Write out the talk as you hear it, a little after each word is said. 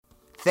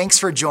Thanks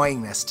for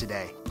joining us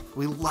today.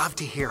 We love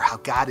to hear how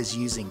God is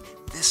using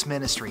this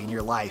ministry in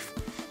your life.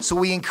 So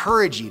we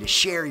encourage you to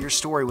share your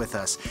story with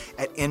us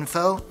at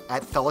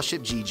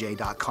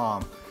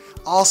info@fellowshipgj.com.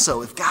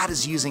 Also, if God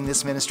is using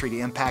this ministry to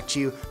impact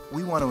you,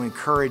 we want to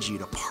encourage you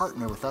to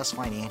partner with us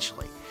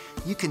financially.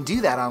 You can do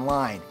that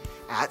online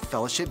at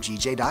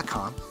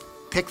fellowshipgj.com.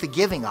 Pick the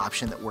giving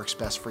option that works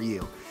best for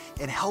you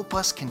and help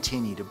us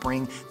continue to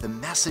bring the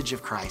message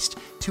of Christ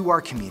to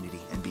our community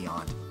and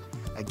beyond.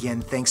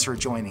 Again, thanks for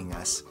joining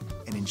us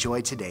and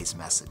enjoy today's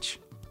message.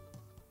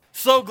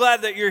 So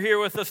glad that you're here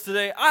with us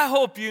today. I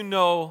hope you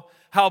know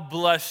how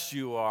blessed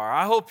you are.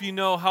 I hope you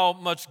know how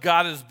much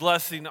God is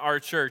blessing our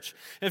church.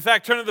 In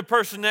fact, turn to the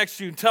person next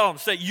to you and tell them,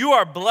 say, you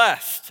are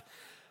blessed.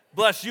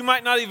 Blessed. You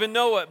might not even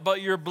know it,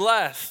 but you're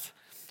blessed.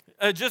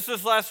 Just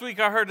this last week,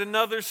 I heard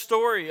another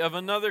story of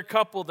another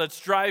couple that's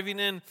driving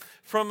in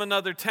from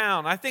another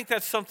town. I think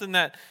that's something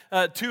that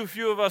too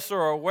few of us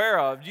are aware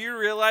of. Do you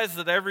realize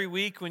that every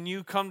week when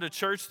you come to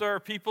church, there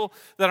are people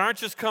that aren't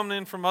just coming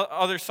in from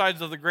other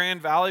sides of the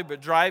Grand Valley,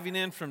 but driving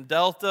in from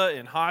Delta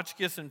and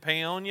Hotchkiss and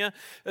Paonia?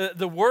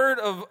 The word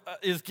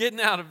is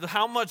getting out of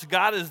how much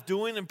God is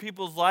doing in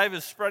people's lives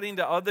is spreading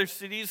to other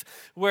cities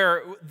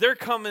where they're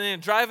coming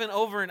in, driving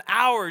over an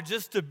hour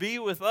just to be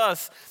with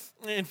us.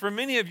 And for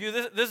many of you,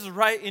 this is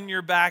right in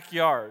your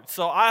backyard.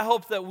 So I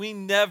hope that we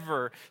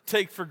never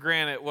take for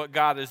granted what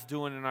God is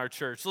doing in our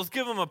church. Let's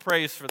give him a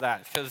praise for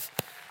that, because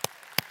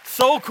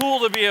so cool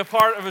to be a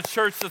part of a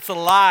church that's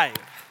alive.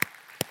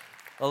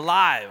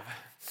 Alive.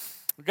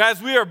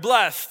 Guys, we are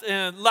blessed.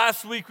 And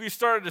last week we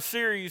started a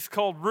series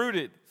called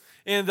Rooted.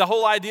 And the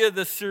whole idea of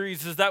this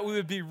series is that we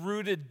would be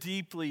rooted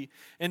deeply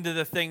into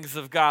the things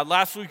of God.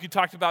 Last week we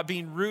talked about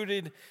being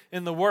rooted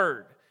in the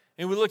Word.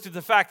 And we looked at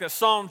the fact that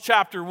Psalm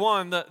chapter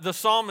 1, the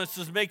psalmist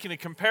is making a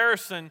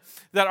comparison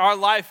that our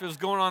life is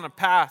going on a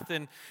path.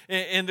 And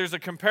there's a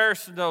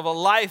comparison of a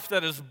life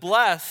that is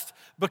blessed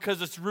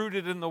because it's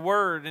rooted in the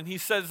Word. And he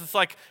says it's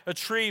like a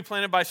tree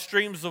planted by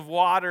streams of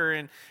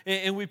water.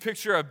 And we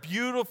picture a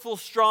beautiful,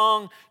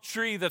 strong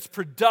tree that's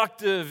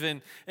productive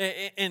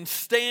and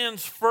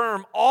stands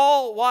firm.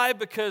 All why?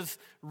 Because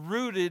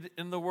rooted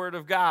in the Word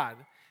of God.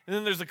 And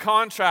then there's a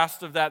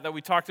contrast of that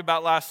we talked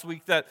about last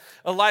week, that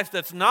a life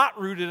that's not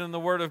rooted in the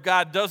Word of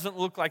God doesn't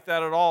look like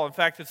that at all. In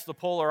fact, it's the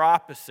polar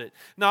opposite.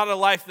 Not a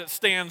life that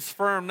stands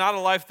firm, not a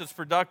life that's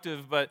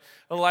productive, but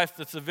a life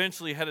that's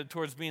eventually headed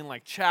towards being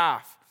like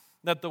chaff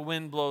that the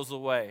wind blows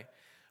away.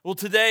 Well,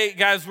 today,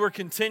 guys, we're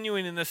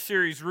continuing in this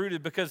series,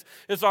 Rooted, because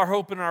it's our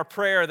hope and our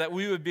prayer that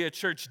we would be a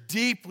church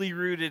deeply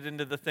rooted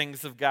into the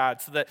things of God,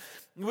 so that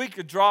we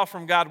could draw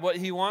from God what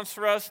He wants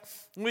for us,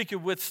 and we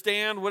could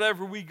withstand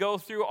whatever we go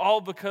through,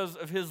 all because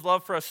of His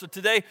love for us. So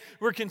today,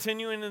 we're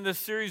continuing in this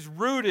series,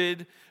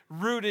 Rooted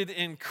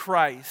in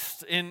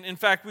Christ. And in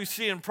fact, we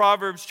see in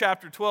Proverbs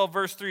chapter 12,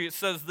 verse 3, it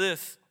says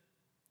this: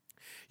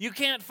 you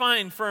can't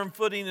find firm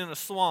footing in a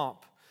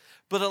swamp,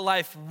 but a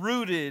life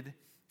rooted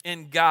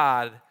in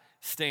God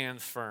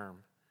stands firm.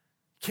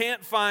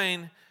 Can't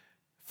find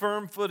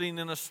firm footing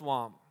in a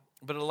swamp,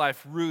 but a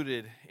life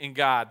rooted in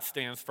God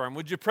stands firm.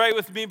 Would you pray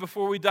with me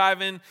before we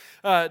dive in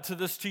to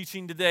this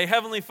teaching today?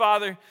 Heavenly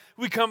Father,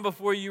 we come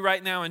before you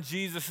right now in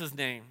Jesus'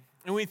 name.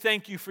 And we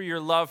thank you for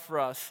your love for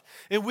us.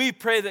 And we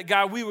pray that,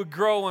 God, we would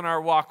grow in our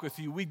walk with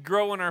you. We'd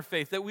grow in our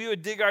faith, that we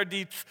would dig our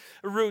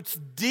roots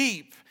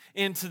deep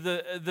into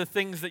the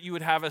things that you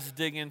would have us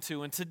dig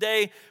into. And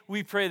today,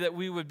 we pray that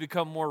we would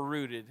become more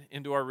rooted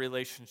into our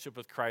relationship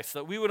with Christ,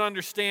 that we would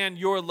understand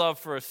your love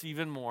for us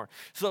even more.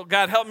 So,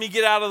 God, help me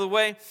get out of the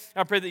way.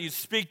 I pray that you'd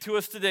speak to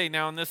us today,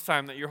 now in this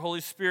time, that your Holy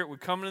Spirit would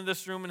come into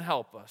this room and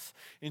help us.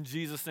 In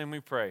Jesus' name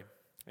we pray.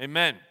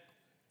 Amen.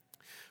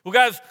 Well,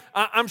 guys,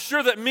 I'm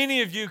sure that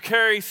many of you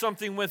carry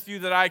something with you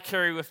that I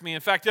carry with me.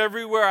 In fact,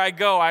 everywhere I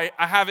go, I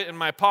have it in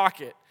my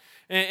pocket.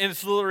 And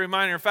it's a little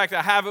reminder. In fact,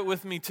 I have it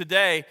with me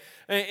today.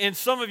 And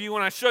some of you,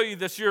 when I show you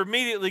this, you're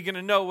immediately going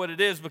to know what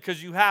it is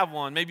because you have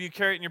one. Maybe you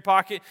carry it in your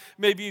pocket.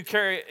 Maybe you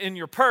carry it in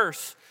your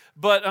purse.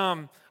 But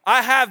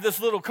I have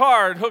this little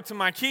card hooked to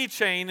my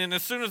keychain, and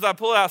as soon as I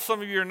pull it out,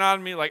 some of you are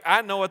nodding at me like,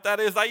 I know what that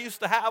is. I used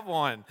to have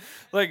one.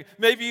 Like,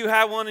 maybe you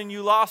have one and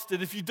you lost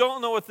it. If you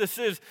don't know what this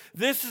is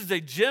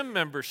a gym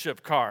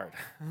membership card,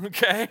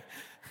 okay?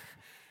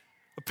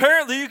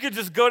 Apparently, you could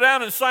just go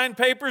down and sign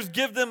papers,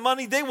 give them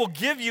money. They will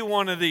give you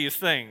one of these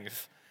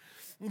things.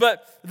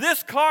 But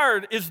this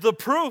card is the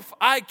proof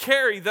I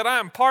carry that I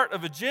am part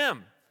of a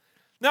gym.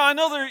 Now, I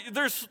know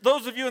there's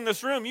those of you in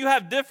this room, you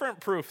have different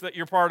proof that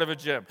you're part of a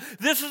gym.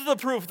 This is the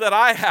proof that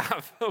I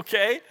have,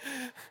 okay?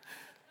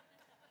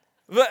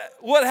 But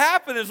what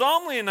happened is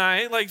Omni and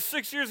I, like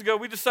 6 years ago,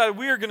 we decided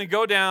we are going to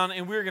go down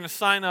and we are going to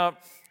sign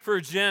up for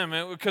a gym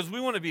because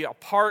we want to be a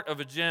part of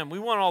a gym. We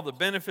want all the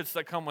benefits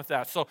that come with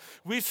that. So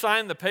we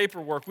signed the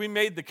paperwork. We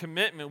made the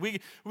commitment.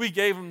 We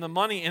gave them the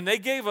money, and they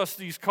gave us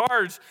these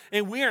cards,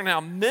 and we are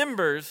now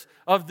members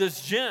of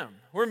this gym.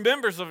 We're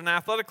members of an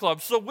athletic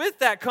club. So with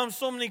that comes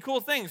so many cool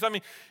things. I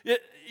mean,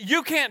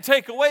 you can't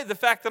take away the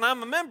fact that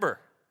I'm a member.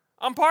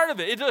 I'm part of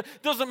it. It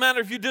doesn't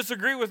matter if you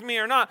disagree with me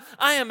or not.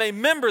 I am a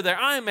member there.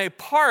 I am a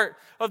part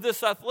of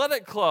this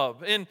athletic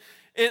club. And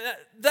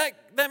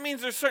that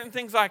means there's certain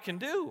things I can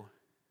do.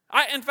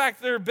 In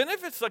fact, there are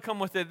benefits that come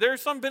with it. There are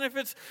some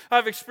benefits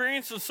I've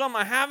experienced and some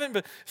I haven't,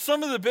 but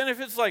some of the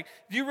benefits, like,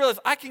 do you realize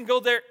I can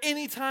go there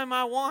anytime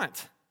I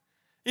want?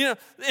 You know,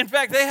 in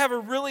fact, they have a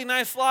really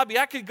nice lobby.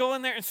 I could go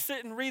in there and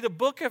sit and read a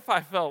book if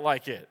I felt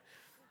like it,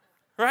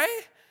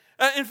 right?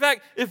 In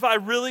fact, if I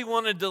really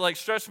wanted to like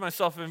stretch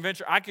myself and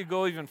venture, I could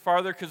go even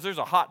farther because there's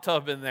a hot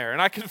tub in there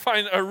and I could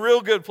find a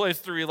real good place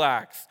to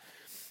relax.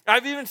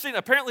 I've even seen,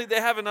 apparently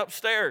they have an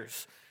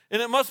upstairs.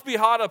 And it must be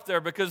hot up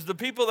there because the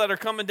people that are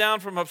coming down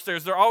from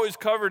upstairs, they're always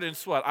covered in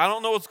sweat. I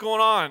don't know what's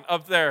going on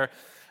up there.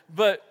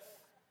 But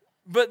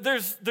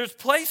there's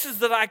places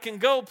that I can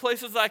go,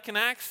 places I can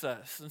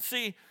access. And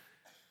see,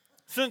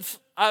 since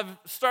I've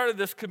started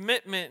this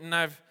commitment and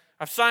I've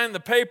signed the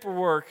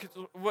paperwork,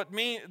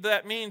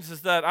 that means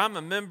is that I'm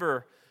a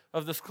member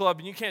of this club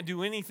and you can't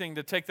do anything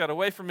to take that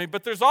away from me.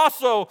 But there's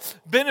also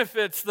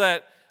benefits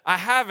that I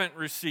haven't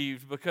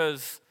received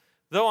because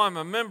though I'm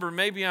a member,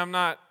 maybe I'm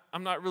not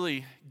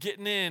really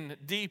getting in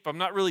deep. I'm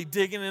not really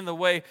digging in the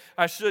way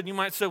I should. You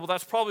might say, well,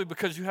 that's probably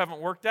because you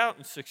haven't worked out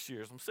in 6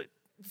 years. I'm saying,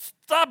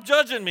 stop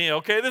judging me,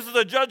 okay? This is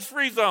a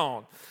judge-free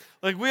zone.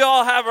 Like, we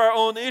all have our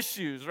own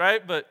issues,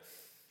 right? But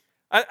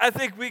I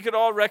think we could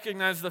all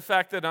recognize the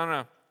fact that on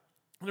a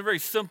very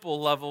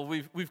simple level,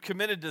 we've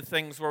committed to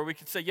things where we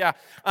could say, yeah,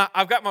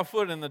 I've got my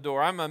foot in the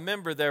door. I'm a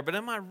member there, but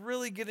am I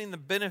really getting the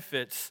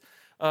benefits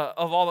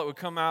of all that would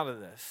come out of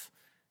this?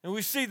 And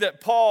we see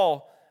that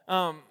Paul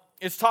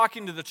is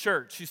talking to the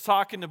church. He's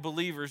talking to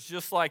believers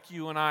just like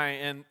you and I.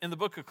 And in the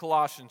book of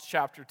Colossians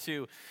chapter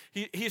 2,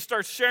 he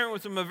starts sharing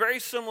with them a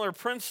very similar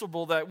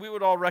principle that we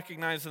would all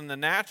recognize in the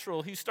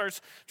natural. He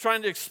starts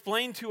trying to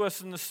explain to us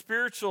in the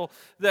spiritual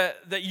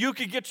that you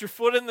could get your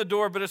foot in the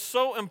door, but it's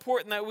so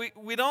important that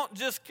we don't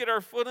just get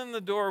our foot in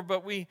the door,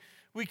 but we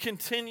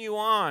continue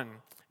on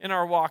in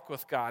our walk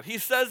with God. He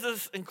says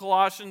this in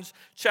Colossians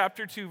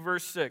chapter 2,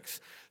 verse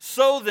 6.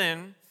 So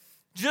then,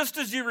 just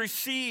as you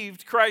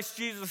received Christ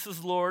Jesus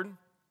as Lord,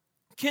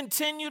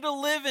 continue to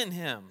live in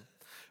him,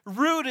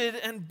 rooted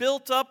and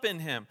built up in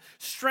him,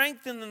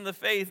 strengthened in the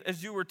faith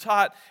as you were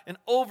taught, and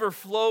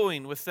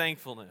overflowing with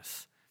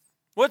thankfulness.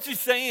 What's he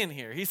saying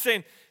here? He's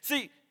saying,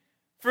 see,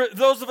 for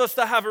those of us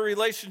that have a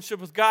relationship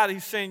with God,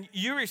 he's saying,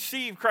 you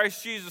receive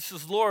Christ Jesus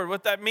as Lord.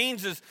 What that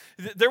means is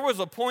there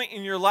was a point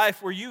in your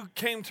life where you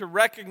came to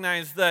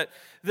recognize that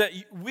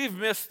we've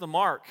missed the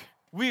mark.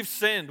 We've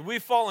sinned.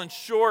 We've fallen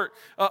short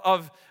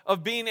of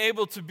being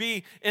able to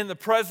be in the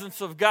presence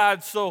of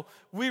God. So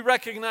we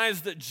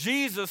recognize that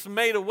Jesus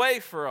made a way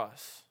for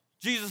us.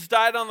 Jesus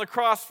died on the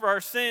cross for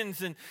our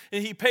sins, and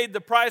he paid the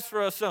price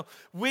for us. So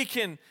we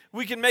can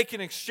make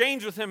an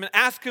exchange with him and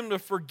ask him to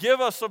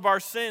forgive us of our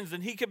sins,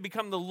 and he could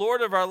become the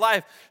Lord of our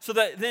life so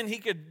that then he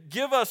could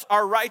give us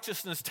our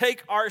righteousness,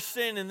 take our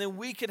sin, and then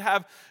we could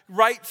have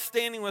right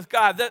standing with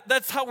God.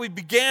 That's how we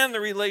began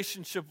the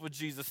relationship with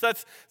Jesus.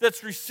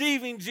 That's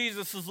receiving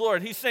Jesus as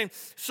Lord. He's saying,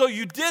 so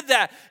you did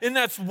that, and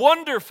that's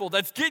wonderful.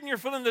 That's getting your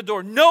foot in the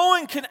door. No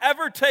one can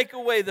ever take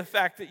away the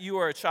fact that you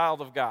are a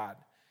child of God.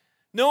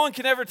 No one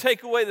can ever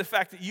take away the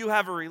fact that you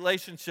have a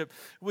relationship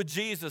with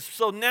Jesus.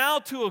 So now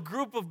to a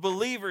group of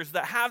believers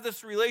that have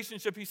this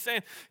relationship, he's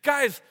saying,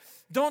 guys,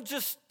 don't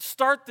just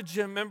start the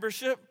gym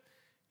membership.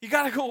 You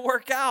got to go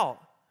work out.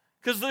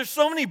 Because there's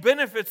so many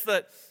benefits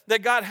that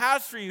God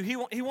has for you.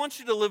 He wants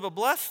you to live a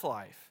blessed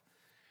life.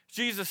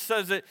 Jesus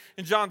says it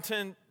in John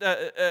 10,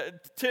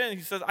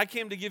 he says, I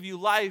came to give you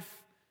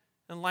life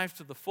and life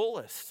to the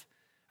fullest.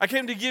 I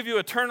came to give you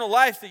eternal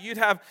life, that you'd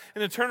have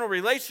an eternal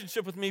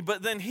relationship with me.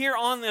 But then here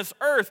on this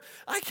earth,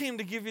 I came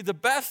to give you the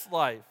best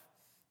life.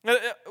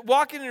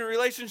 Walking in a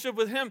relationship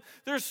with him,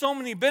 there's so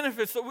many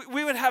benefits that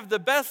we would have the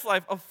best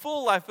life, a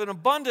full life, an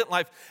abundant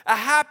life, a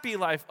happy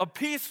life, a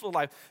peaceful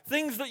life,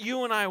 things that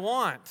you and I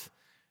want.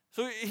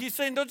 So he's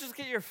saying, don't just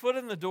get your foot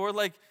in the door,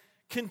 like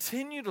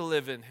continue to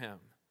live in him.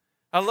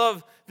 I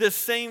love this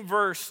same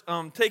verse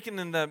taken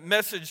in the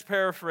Message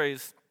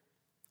paraphrase.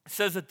 It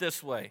says it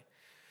this way.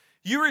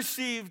 You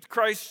received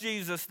Christ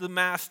Jesus, the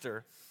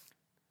Master.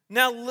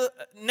 Now live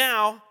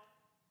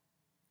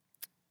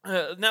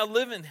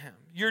in him.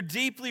 You're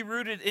deeply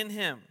rooted in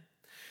him.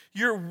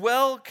 You're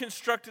well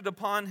constructed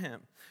upon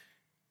him.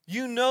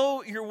 You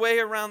know your way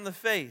around the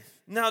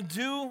faith. Now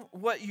do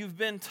what you've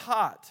been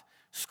taught.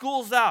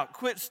 School's out.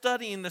 Quit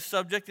studying the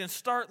subject and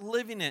start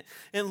living it.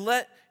 And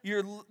let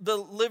the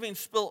living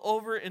spill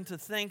over into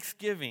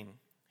thanksgiving.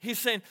 He's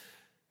saying,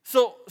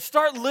 so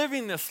start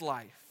living this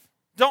life.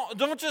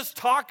 Don't just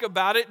talk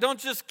about it. Don't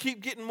just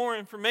keep getting more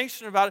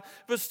information about it,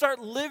 but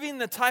start living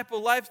the type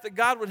of life that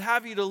God would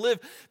have you to live.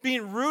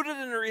 Being rooted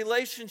in a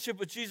relationship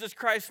with Jesus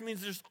Christ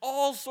means there's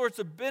all sorts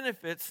of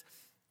benefits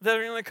that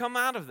are going to come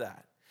out of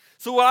that.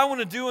 So what I want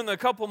to do in the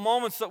couple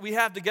moments that we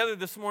have together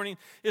this morning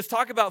is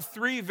talk about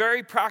three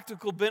very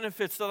practical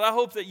benefits that I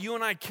hope that you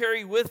and I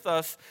carry with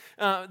us,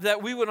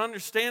 that we would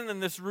understand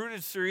in this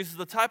Rooted series,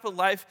 the type of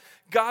life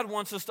God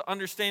wants us to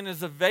understand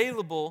is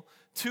available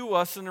to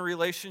us in a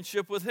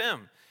relationship with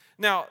Him.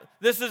 Now,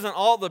 this isn't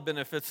all the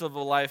benefits of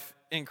a life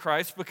in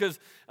Christ because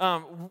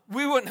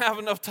we wouldn't have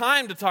enough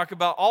time to talk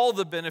about all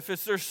the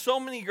benefits. There's so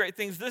many great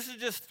things. This is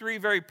just three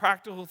very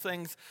practical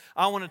things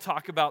I want to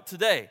talk about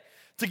today.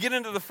 To get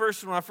into the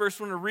first one, I first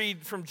want to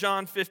read from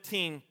John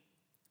 15.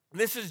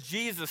 This is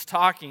Jesus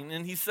talking,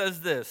 and He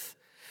says this.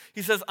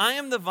 He says, I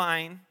am the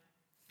vine,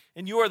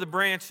 and you are the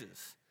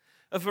branches.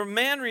 If a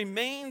man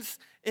remains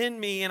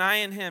in me and I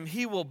in him,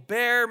 he will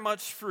bear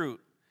much fruit.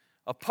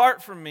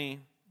 Apart from me,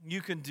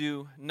 you can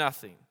do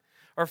nothing.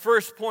 Our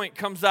first point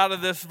comes out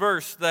of this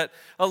verse that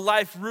a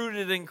life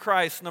rooted in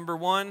Christ, number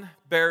one,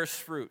 bears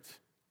fruit.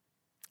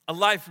 A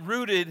life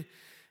rooted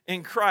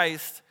in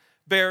Christ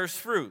bears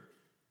fruit.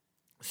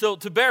 So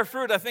to bear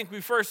fruit, I think we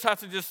first have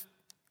to just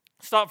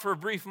stop for a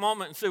brief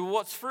moment and say, well,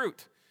 what's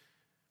fruit?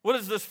 What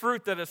is this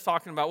fruit that it's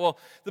talking about? Well,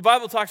 the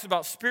Bible talks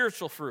about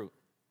spiritual fruit.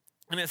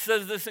 And it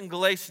says this in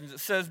Galatians. It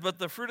says, but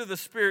the fruit of the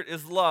Spirit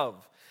is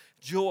love,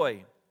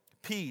 joy,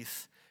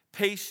 peace,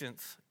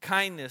 patience,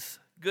 kindness,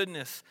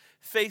 goodness,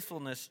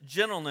 faithfulness,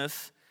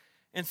 gentleness,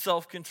 and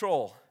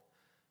self-control.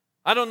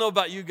 I don't know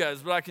about you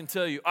guys, but I can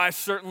tell you, I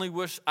certainly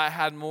wish I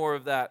had more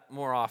of that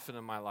more often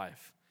in my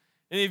life.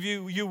 Any of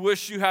you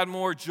wish you had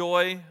more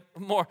joy,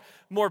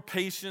 more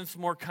patience,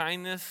 more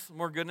kindness,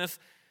 more goodness?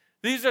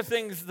 These are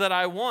things that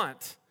I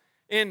want.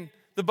 And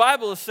the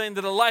Bible is saying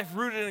that a life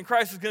rooted in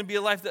Christ is going to be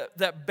a life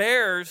that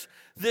bears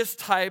this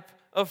type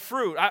of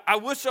fruit. I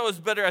wish I was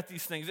better at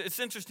these things. It's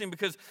interesting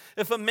because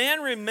if a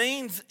man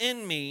remains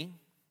in me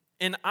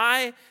and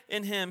I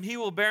in him, he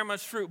will bear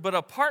much fruit. But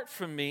apart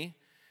from me,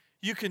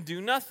 you can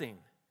do nothing.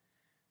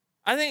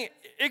 I think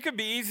it could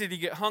be easy to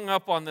get hung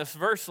up on this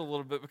verse a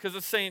little bit because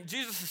it's saying,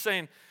 Jesus is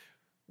saying,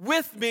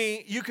 with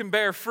me, you can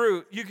bear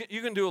fruit. You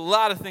can do a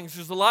lot of things.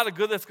 There's a lot of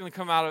good that's going to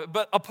come out of it.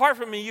 But apart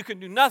from me, you can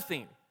do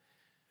nothing.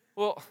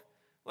 Well,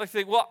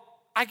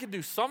 I can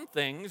do some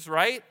things,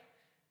 right?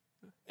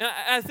 And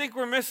I think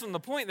we're missing the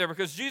point there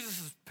because Jesus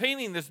is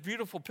painting this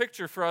beautiful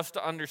picture for us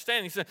to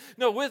understand. He said,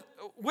 no,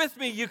 with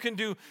me, you can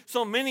do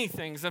so many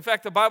things. In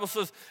fact, the Bible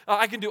says,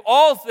 I can do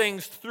all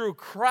things through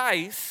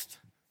Christ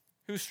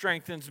who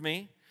strengthens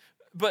me.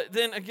 But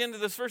then again to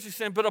this verse, he's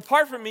saying, but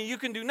apart from me, you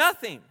can do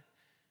nothing.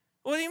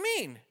 What do you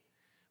mean?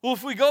 Well,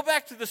 if we go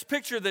back to this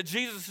picture that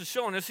Jesus is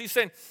showing us, he's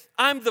saying,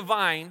 I'm the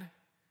vine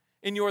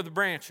and you're the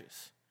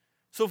branches.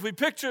 So if we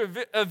picture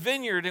a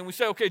vineyard and we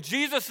say, okay,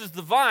 Jesus is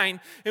the vine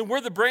and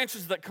we're the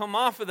branches that come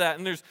off of that,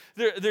 and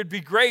there'd be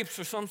grapes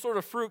or some sort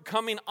of fruit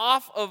coming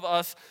off of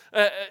us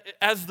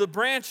as the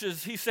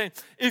branches, he's saying,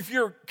 if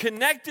you're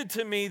connected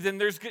to me, then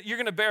you're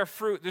going to bear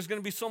fruit. There's going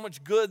to be so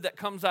much good that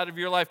comes out of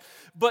your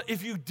life. But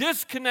if you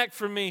disconnect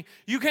from me,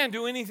 you can't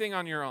do anything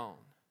on your own.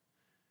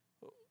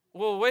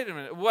 Well, wait a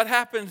minute. What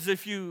happens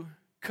if you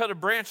cut a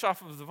branch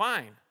off of the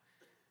vine?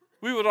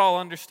 We would all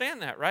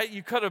understand that, right?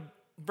 You cut a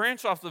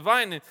branch off the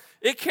vine and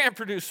it can't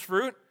produce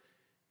fruit.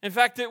 In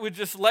fact, it would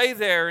just lay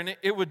there and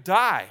it would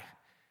die.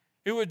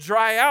 It would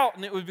dry out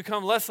and it would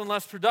become less and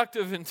less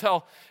productive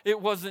until it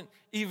wasn't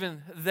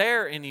even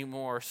there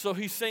anymore. So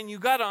he's saying you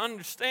got to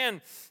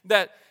understand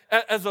that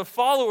as a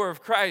follower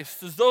of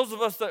Christ, as those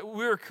of us that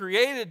we were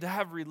created to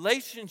have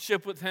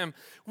relationship with Him,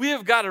 we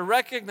have got to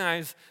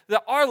recognize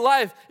that our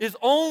life is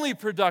only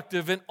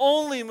productive and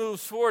only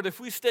moves forward if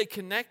we stay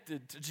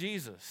connected to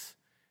Jesus.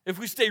 If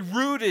we stay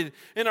rooted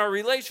in our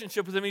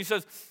relationship with Him. He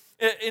says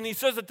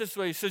it this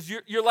way, he says,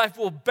 your life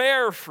will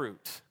bear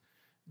fruit.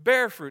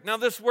 Bear fruit. Now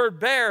this word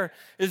bear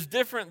is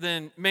different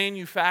than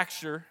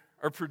manufacture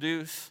or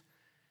produce.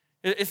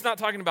 It's not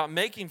talking about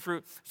making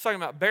fruit, it's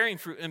talking about bearing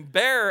fruit. And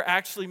bear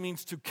actually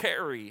means to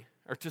carry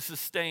or to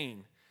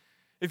sustain.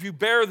 If you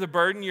bear the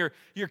burden,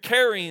 you're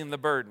carrying the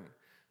burden.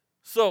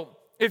 So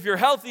if you're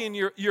healthy and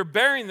you're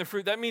bearing the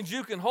fruit, that means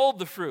you can hold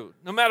the fruit.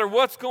 No matter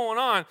what's going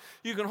on,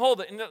 you can hold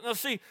it. And now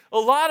see, a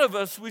lot of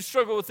us, we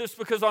struggle with this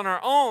because on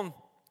our own,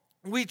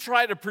 we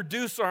try to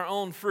produce our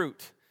own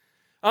fruit.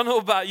 I don't know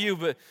about you,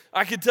 but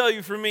I can tell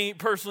you for me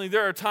personally,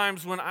 there are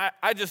times when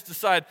I just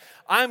decide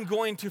I'm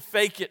going to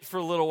fake it for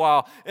a little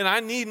while. And I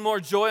need more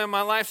joy in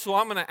my life, so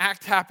I'm going to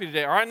act happy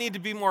today. Or I need to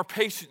be more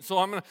patient, so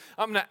I'm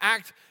going to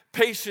act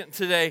patient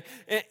today,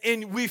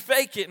 and we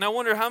fake it. And I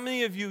wonder how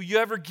many of you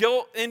ever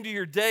go into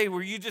your day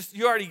where you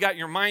already got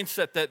your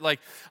mindset that,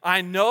 like,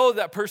 I know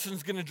that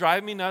person's going to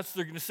drive me nuts.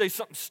 They're going to say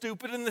something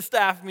stupid in the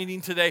staff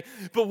meeting today,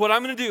 but what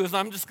I'm going to do is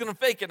I'm just going to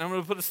fake it. I'm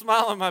going to put a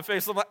smile on my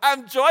face. I'm like,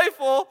 I'm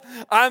joyful.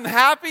 I'm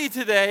happy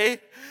today.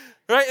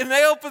 Right? And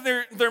they open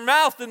their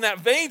mouth and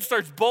that vein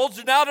starts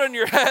bulging out on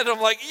your head. I'm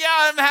like, yeah,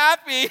 I'm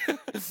happy.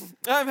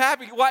 I'm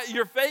happy. Why?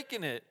 You're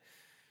faking it.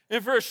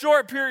 And for a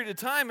short period of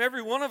time,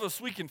 every one of us,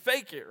 we can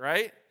fake it,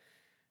 right?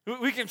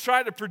 We can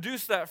try to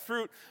produce that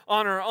fruit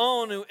on our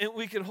own, and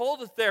we can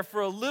hold it there for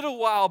a little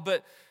while,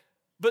 but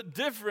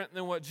different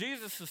than what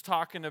Jesus is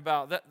talking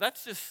about.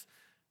 That's just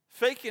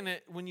faking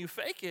it, when you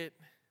fake it,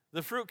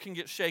 the fruit can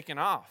get shaken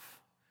off.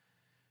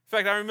 In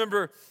fact, I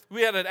remember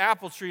we had an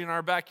apple tree in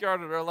our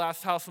backyard at our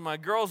last house, and my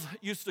girls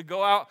used to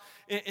go out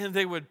and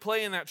they would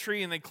play in that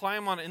tree, and they'd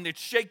climb on it, and they'd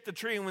shake the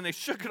tree, and when they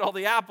shook it, all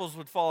the apples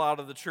would fall out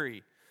of the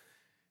tree.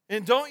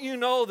 And don't you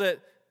know that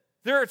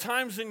there are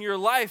times in your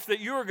life that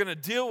you are going to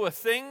deal with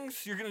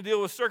things, you're going to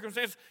deal with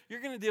circumstances,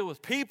 you're going to deal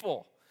with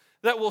people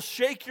that will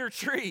shake your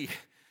tree.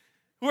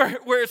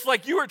 Where it's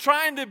like you were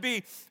trying to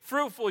be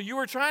fruitful, you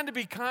were trying to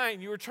be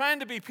kind, you were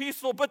trying to be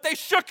peaceful, but they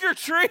shook your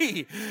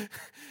tree.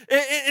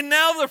 And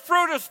now the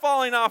fruit is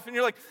falling off, and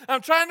you're like,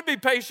 I'm trying to be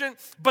patient,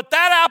 but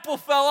that apple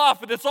fell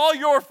off, and it's all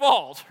your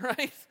fault,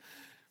 right?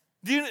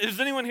 Does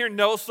anyone here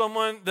know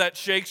someone that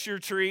shakes your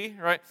tree,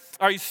 right?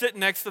 Are you sitting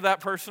next to that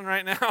person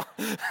right now?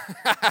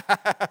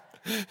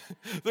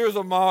 There's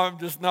a mom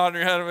just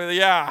nodding her head at me.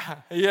 Yeah,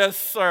 yes,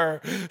 sir.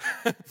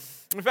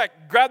 In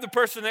fact, grab the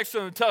person next to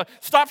them and tell them,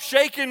 stop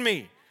shaking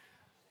me.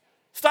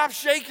 Stop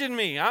shaking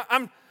me.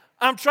 I'm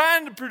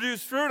trying to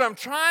produce fruit. I'm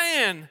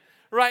trying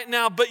right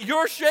now, but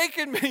you're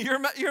shaking me.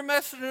 You're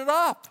messing it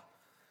up.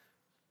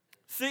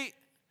 See,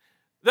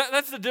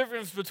 that's the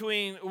difference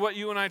between what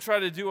you and I try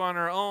to do on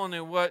our own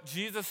and what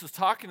Jesus is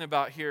talking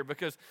about here,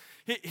 because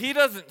he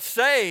doesn't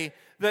say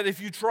that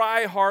if you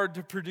try hard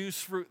to produce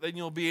fruit, then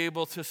you'll be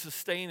able to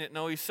sustain it.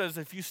 No, he says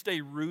if you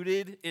stay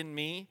rooted in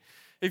me,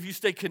 if you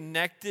stay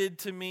connected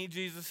to me,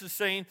 Jesus is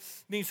saying,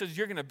 then he says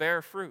you're going to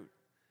bear fruit.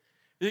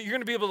 You're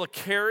going to be able to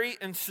carry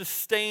and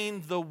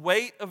sustain the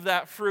weight of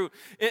that fruit.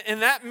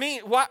 And that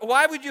means,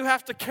 why would you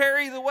have to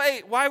carry the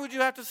weight? Why would you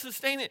have to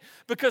sustain it?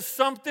 Because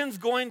something's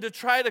going to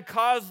try to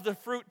cause the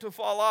fruit to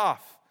fall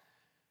off.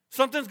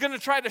 Something's going to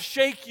try to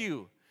shake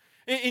you.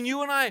 And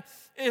you and I,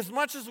 as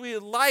much as we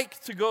like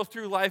to go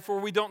through life where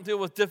we don't deal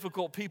with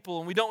difficult people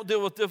and we don't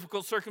deal with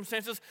difficult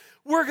circumstances,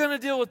 we're going to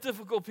deal with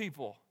difficult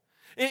people.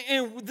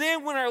 And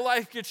then when our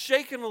life gets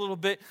shaken a little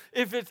bit,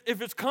 if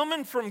it's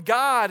coming from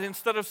God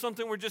instead of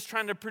something we're just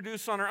trying to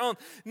produce on our own,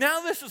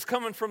 now this is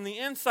coming from the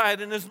inside.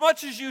 And as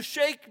much as you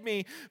shake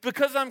me,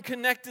 because I'm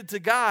connected to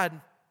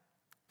God,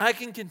 I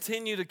can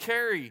continue to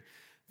carry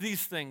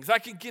these things. I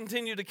can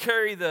continue to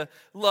carry the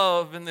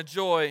love and the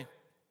joy,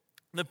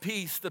 the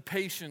peace, the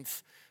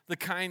patience, the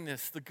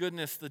kindness, the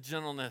goodness, the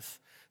gentleness,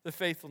 the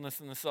faithfulness,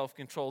 and the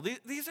self-control.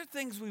 These are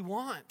things we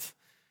want.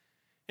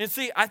 And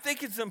see, I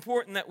think it's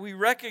important that we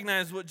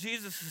recognize what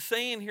Jesus is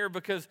saying here,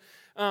 because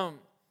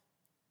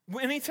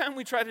anytime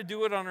we try to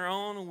do it on our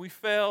own and we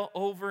fail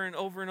over and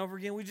over and over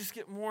again, we just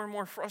get more and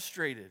more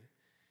frustrated.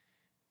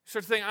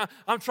 Start thinking,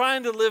 I'm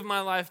trying to live my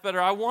life better.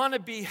 I want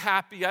to be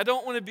happy. I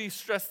don't want to be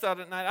stressed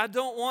out at night. I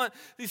don't want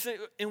these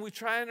things. And we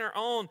try on our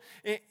own,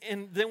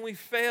 and then we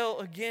fail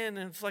again.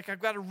 And it's like,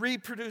 I've got to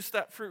reproduce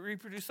that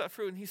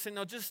fruit. And he's saying,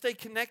 no, just stay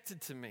connected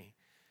to me.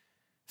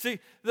 See,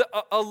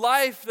 a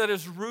life that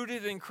is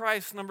rooted in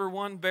Christ, number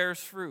one, bears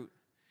fruit.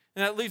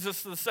 And that leads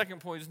us to the second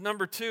point. Is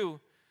number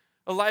two,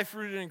 a life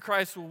rooted in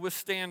Christ will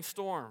withstand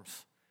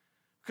storms.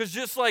 Because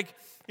just like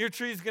your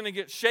tree is going to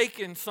get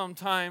shaken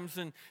sometimes,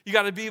 and you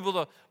got to be able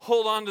to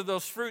hold on to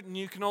those fruit, and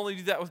you can only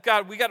do that with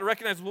God, we got to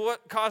recognize, well,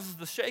 what causes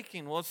the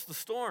shaking? Well, it's the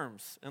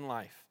storms in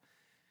life.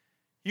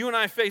 You and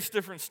I face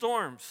different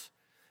storms.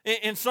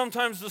 And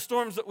sometimes the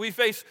storms that we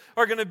face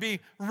are going to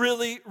be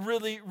really,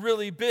 really,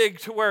 really big,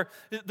 to where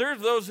there's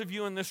those of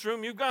you in this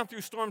room, you've gone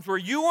through storms where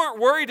you weren't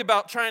worried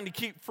about trying to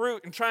keep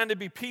fruit and trying to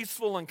be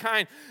peaceful and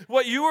kind.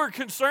 What you were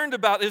concerned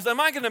about is, am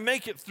I going to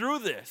make it through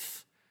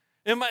this?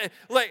 I'm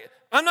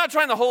not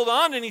trying to hold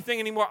on to anything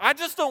anymore. I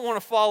just don't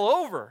want to fall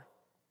over.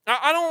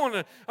 I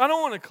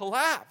don't want to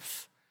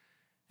collapse.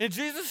 And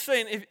Jesus is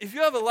saying, if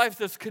you have a life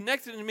that's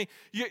connected to me,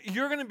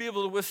 you're going to be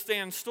able to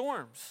withstand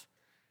storms.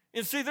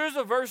 And see, there's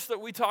a verse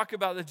that we talk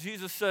about that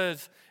Jesus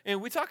says,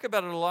 and we talk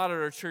about it a lot at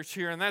our church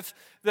here, and that's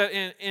that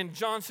in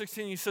John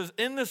 16, he says,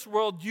 in this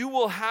world you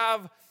will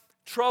have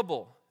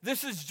trouble.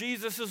 This is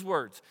Jesus'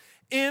 words.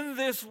 In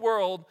this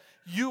world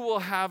you will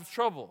have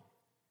trouble.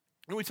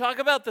 And we talk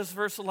about this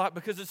verse a lot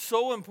because it's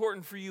so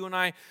important for you and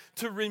I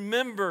to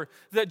remember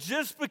that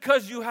just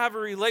because you have a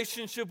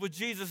relationship with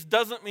Jesus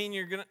doesn't mean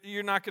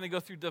you're not going to go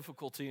through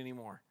difficulty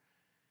anymore.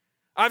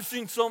 I've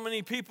seen so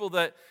many people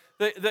that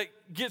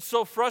get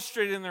so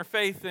frustrated in their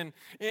faith and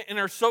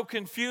are so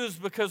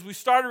confused because we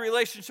start a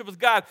relationship with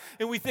God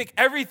and we think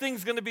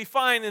everything's going to be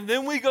fine, and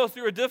then we go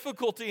through a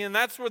difficulty, and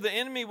that's where the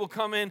enemy will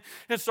come in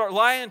and start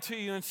lying to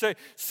you and say,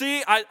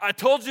 see, I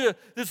told you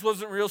this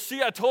wasn't real.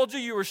 See, I told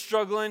you were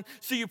struggling.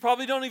 See, you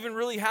probably don't even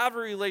really have a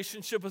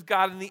relationship with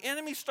God. And the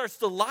enemy starts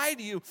to lie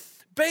to you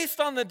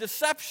based on the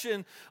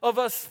deception of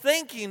us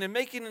thinking and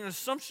making an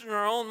assumption in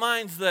our own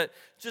minds that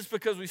just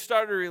because we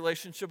started a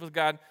relationship with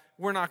God,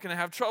 we're not going to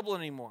have trouble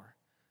anymore.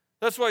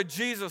 That's why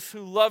Jesus,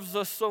 who loves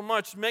us so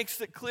much,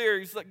 makes it clear.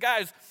 He's like,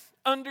 guys,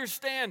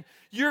 understand,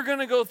 you're going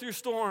to go through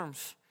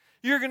storms.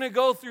 You're going to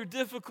go through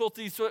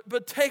difficulties,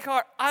 but take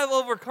heart, I'll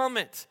overcome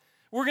it.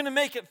 We're going to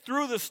make it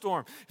through the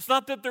storm. It's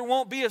not that there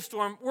won't be a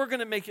storm. We're going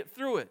to make it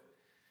through it.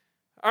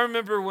 I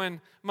remember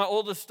when my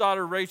oldest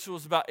daughter, Rachel,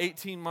 was about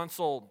 18 months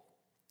old.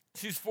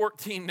 She's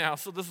 14 now,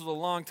 so this was a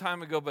long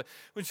time ago. But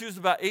when she was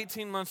about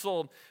 18 months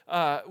old,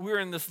 we were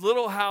in this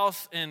little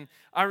house, and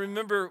I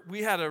remember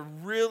we had a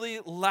really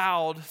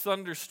loud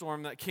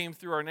thunderstorm that came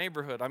through our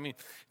neighborhood. I mean,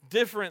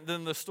 different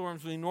than the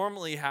storms we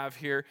normally have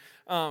here.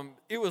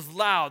 It was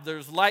loud. There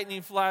was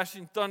lightning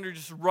flashing, thunder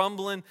just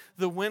rumbling.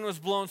 The wind was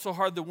blowing so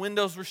hard, the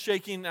windows were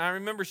shaking. And I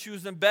remember she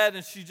was in bed,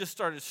 and she just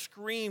started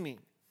screaming.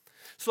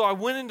 So I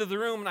went into the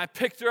room and I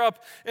picked her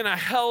up and I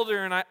held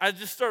her and I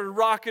just started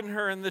rocking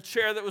her in the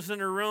chair that was in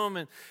her room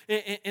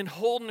and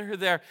holding her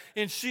there.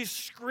 And she's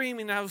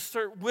screaming. I would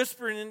start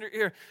whispering in her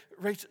ear,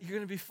 Rachel, you're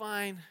going to be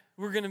fine.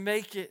 We're going to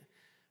make it.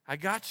 I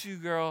got you,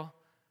 girl.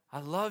 I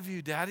love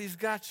you. Daddy's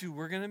got you.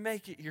 We're going to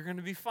make it. You're going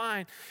to be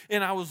fine.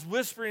 And I was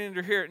whispering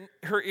into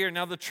her ear.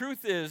 Now, the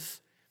truth is,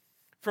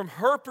 from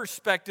her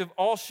perspective,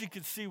 all she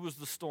could see was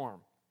the storm.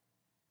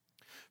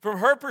 From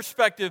her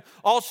perspective,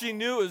 all she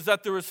knew is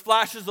that there was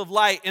flashes of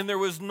light and there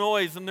was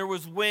noise and there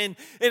was wind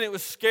and it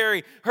was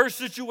scary. Her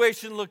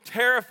situation looked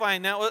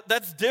terrifying. Now,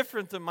 that's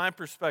different than my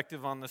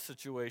perspective on the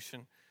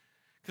situation.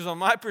 Because on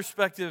my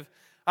perspective,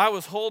 I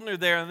was holding her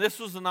there, and this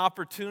was an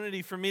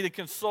opportunity for me to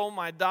console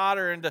my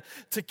daughter and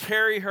to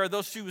carry her.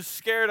 Though she was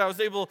scared, I was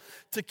able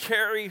to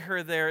carry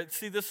her there.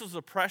 See, this was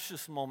a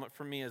precious moment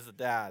for me as a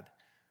dad.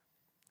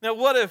 Now,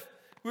 what if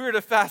we were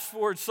to fast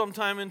forward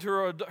sometime into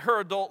her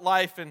adult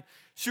life and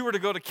she were to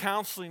go to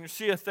counseling or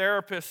see a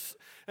therapist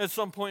at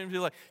some point and be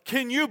like,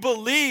 can you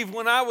believe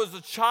when I was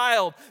a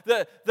child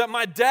that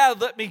my dad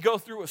let me go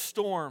through a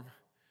storm?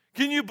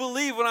 Can you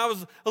believe when I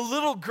was a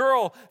little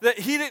girl that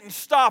he didn't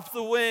stop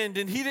the wind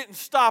and he didn't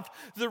stop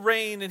the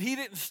rain and he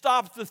didn't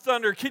stop the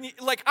thunder?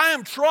 I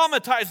am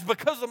traumatized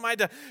because of my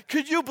dad.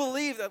 Could you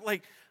believe that?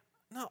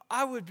 No,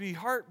 I would be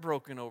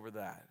heartbroken over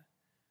that.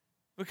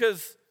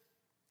 Because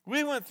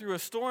we went through a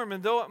storm,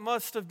 and though it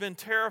must have been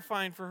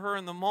terrifying for her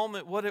in the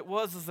moment, what it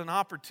was is an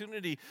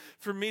opportunity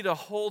for me to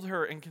hold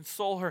her and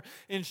console her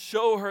and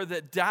show her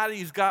that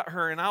Daddy's got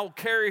her, and I will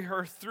carry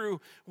her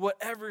through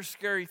whatever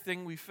scary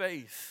thing we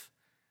face.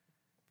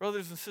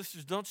 Brothers and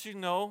sisters, don't you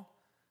know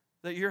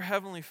that your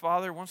Heavenly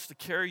Father wants to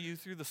carry you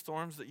through the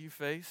storms that you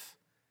face?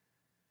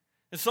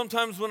 And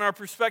sometimes when our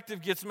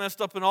perspective gets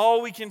messed up and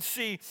all we can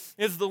see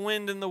is the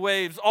wind and the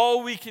waves,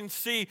 all we can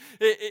see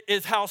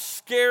is how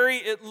scary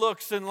it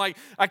looks, and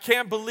I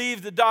can't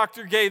believe the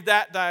doctor gave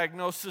that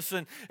diagnosis,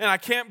 and I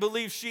can't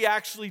believe she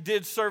actually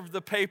did serve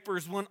the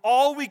papers. When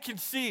all we can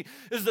see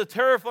is the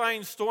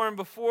terrifying storm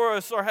before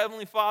us, our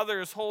Heavenly Father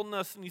is holding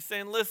us and He's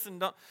saying, listen,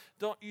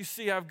 don't you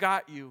see I've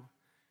got you?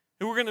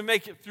 And we're going to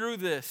make it through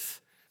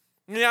this.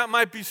 Yeah, it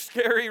might be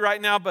scary right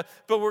now, but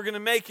we're going to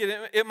make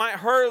it. It might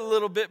hurt a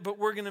little bit, but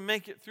we're going to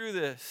make it through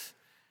this.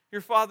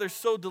 Your Father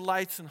so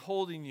delights in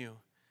holding you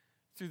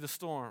through the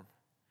storm.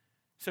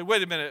 You say,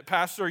 wait a minute,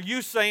 Pastor, are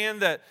you saying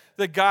that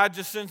God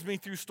just sends me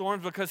through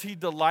storms because He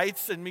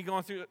delights in me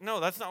going through it? No,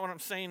 that's not what I'm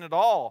saying at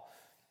all.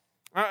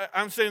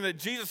 I'm saying that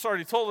Jesus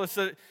already told us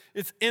that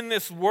it's in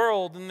this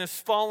world, in this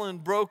fallen,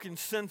 broken,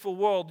 sinful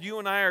world, you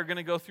and I are going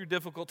to go through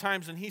difficult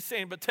times. And He's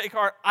saying, but take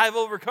heart, I've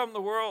overcome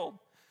the world.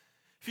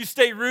 If you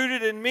stay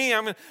rooted in me,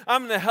 I'm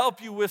going to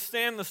help you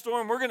withstand the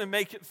storm. We're going to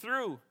make it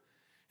through.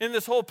 In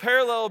this whole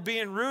parallel of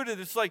being rooted,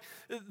 it's like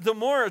the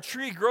more a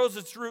tree grows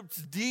its roots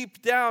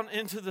deep down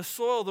into the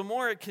soil, the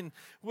more it can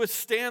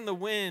withstand the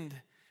wind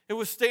and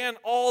withstand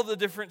all the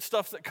different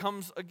stuff that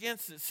comes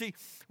against it. See,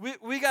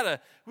 we gotta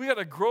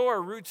grow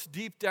our roots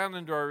deep down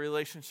into our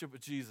relationship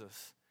with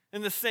Jesus.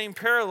 In the same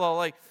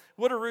parallel,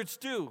 what do roots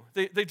do?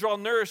 They draw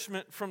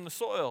nourishment from the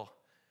soil.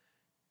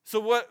 So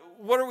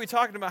what are we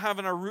talking about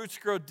having our roots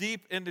grow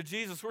deep into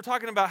Jesus? We're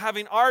talking about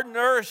having our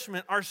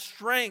nourishment, our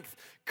strength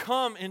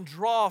come and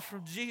draw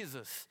from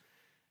Jesus.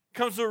 It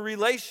comes to a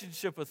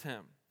relationship with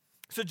Him.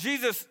 So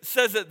Jesus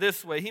says it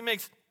this way. He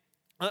makes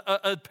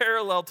a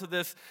parallel to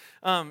this.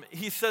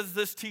 He says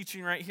this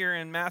teaching right here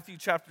in Matthew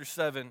chapter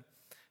 7.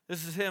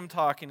 This is Him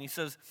talking. He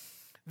says,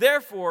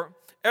 therefore,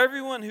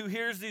 everyone who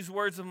hears these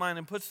words of mine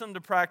and puts them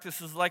to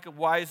practice is like a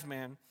wise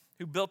man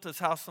who built his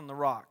house on the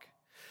rock.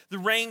 The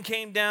rain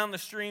came down, the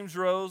streams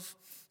rose,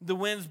 the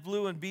winds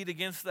blew and beat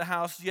against the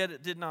house, yet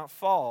it did not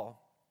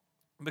fall,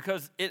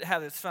 because it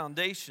had its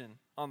foundation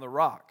on the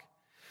rock.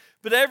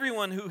 But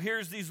everyone who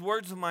hears these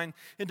words of mine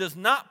and does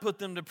not put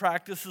them to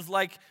practice is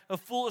like a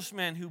foolish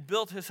man who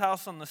built his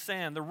house on the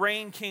sand. The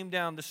rain came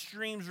down, the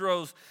streams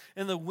rose,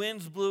 and the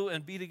winds blew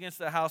and beat against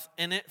the house,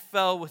 and it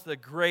fell with a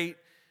great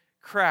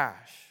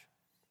crash.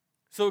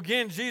 So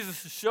again,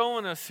 Jesus is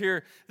showing us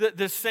here that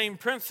this same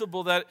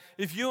principle that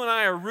if you and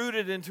I are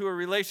rooted into a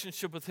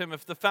relationship with Him,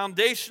 if the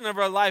foundation of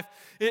our life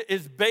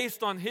is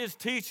based on His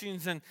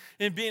teachings and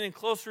being in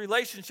close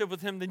relationship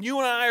with Him, then you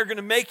and I are going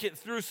to make it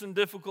through some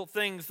difficult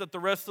things that the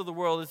rest of the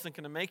world isn't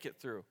going to make it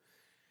through.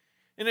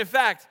 And in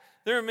fact,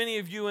 there are many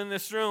of you in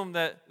this room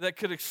that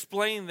could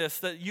explain this,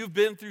 that you've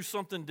been through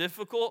something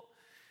difficult,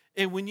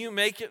 and when you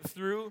make it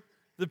through,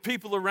 the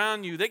people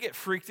around you, they get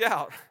freaked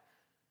out.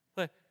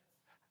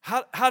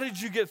 How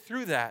did you get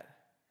through that?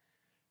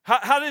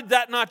 How did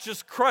that not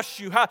just crush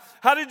you?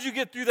 How did you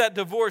get through that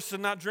divorce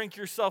and not drink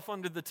yourself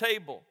under the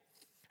table?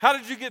 How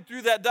did you get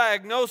through that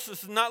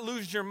diagnosis and not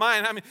lose your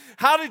mind? I mean,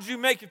 how did you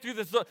make it through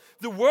this?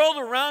 The world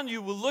around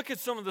you will look at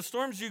some of the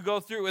storms you go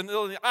through and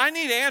they'll, I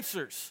need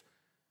answers.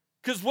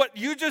 Because what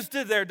you just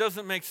did there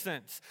doesn't make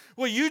sense.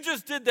 What you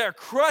just did there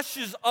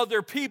crushes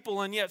other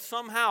people, and yet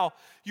somehow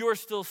you're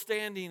still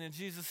standing. And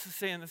Jesus is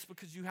saying it's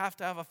because you have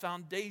to have a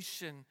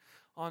foundation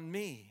on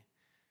me.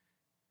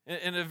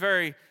 In a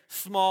very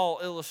small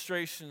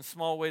illustration,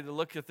 small way to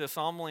look at this,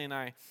 Amelie and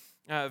I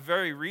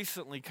very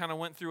recently kind of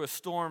went through a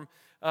storm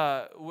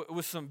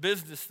with some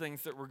business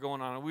things that were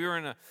going on. And we were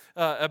in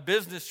a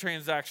business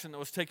transaction that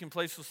was taking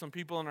place with some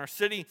people in our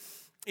city,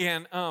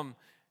 and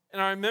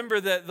I remember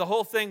that the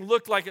whole thing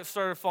looked like it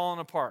started falling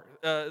apart.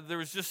 There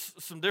was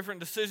just some different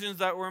decisions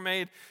that were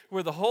made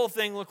where the whole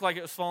thing looked like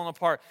it was falling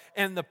apart.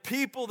 And the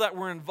people that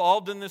were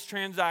involved in this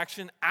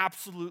transaction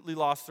absolutely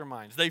lost their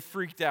minds. They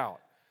freaked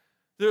out.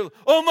 They're,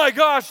 oh my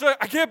gosh,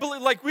 I can't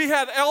believe, like we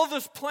had all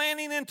this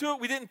planning into it.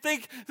 We didn't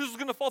think this was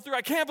going to fall through.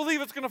 I can't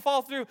believe it's going to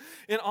fall through.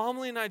 And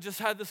Amelie and I just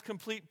had this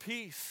complete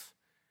peace.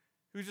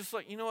 We were just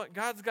like, you know what,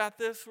 God's got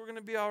this. We're going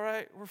to be all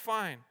right. We're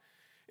fine.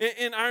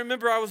 And I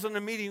remember I was in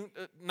a meeting,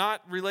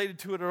 not related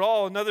to it at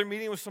all, another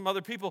meeting with some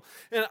other people,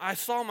 and I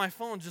saw my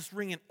phone just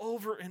ringing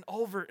over and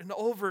over and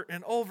over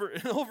and over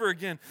and over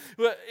again.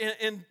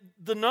 And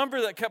the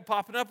number that kept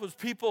popping up was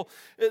people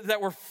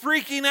that were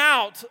freaking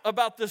out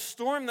about this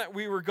storm that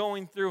we were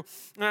going through.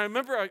 And I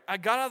remember I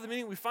got out of the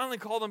meeting, we finally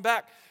called them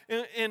back,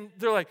 and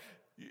they're like,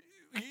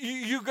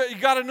 you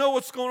got to know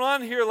what's going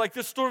on here. Like,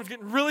 this storm's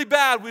getting really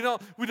bad. We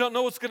don't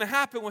know what's going to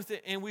happen with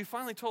it. And we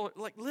finally told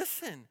her, like,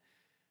 listen,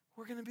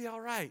 we're going to be all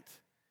right.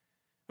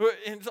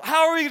 And so,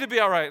 how are we going to be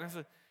all right? And I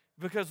said,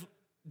 because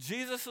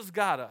Jesus has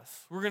got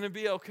us. We're going to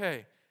be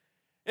okay.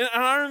 And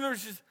I remember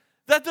she said,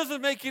 that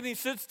doesn't make any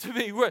sense to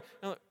me.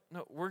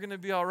 No, we're going to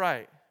be all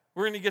right.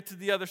 We're going to get to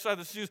the other side of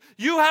the shoes.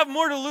 You have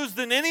more to lose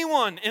than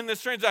anyone in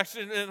this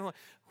transaction. And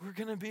we're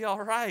going to be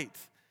all right.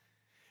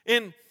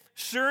 And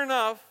sure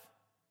enough,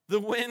 the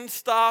wind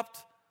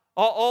stopped.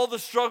 All the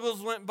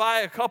struggles went by.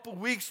 A couple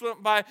weeks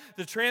went by.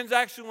 The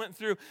transaction went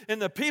through. And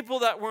the people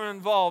that were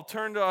involved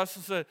turned to us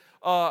and said,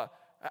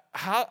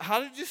 how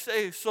did you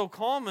stay so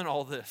calm in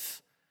all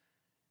this?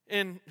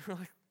 And we're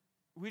like,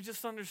 we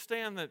just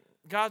understand that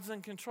God's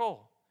in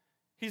control.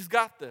 He's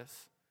got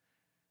this.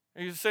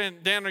 Are you saying,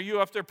 Dan, are you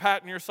up there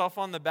patting yourself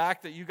on the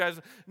back that you guys...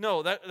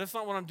 No, that's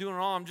not what I'm doing at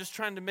all. I'm just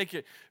trying to make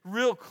it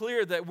real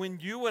clear that when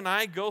you and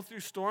I go through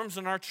storms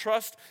and our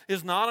trust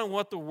is not on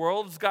what the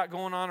world has got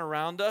going on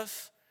around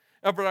us,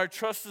 but our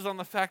trust is on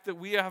the fact that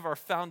we have our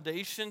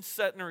foundation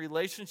set in a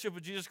relationship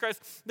with Jesus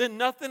Christ, then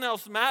nothing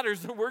else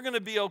matters, and we're going to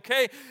be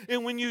okay.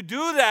 And when you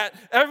do that,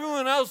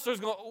 everyone else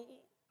starts going,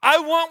 I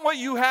want what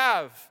you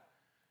have.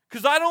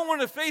 Because I don't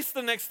want to face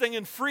the next thing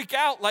and freak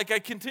out like I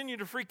continue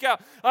to freak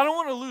out. I don't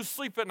want to lose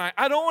sleep at night.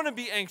 I don't want to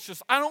be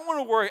anxious. I don't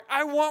want to worry.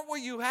 I want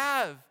what you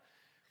have.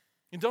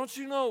 And don't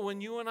you know, when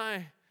you and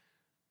I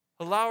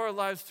allow our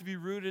lives to be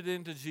rooted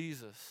into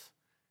Jesus,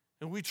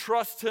 and we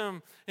trust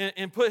Him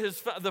and put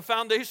the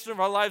foundation of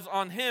our lives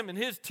on Him and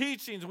His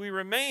teachings, we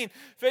remain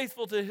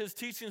faithful to His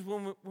teachings.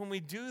 When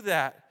we do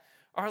that,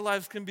 our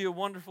lives can be a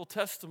wonderful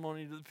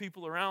testimony to the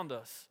people around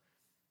us.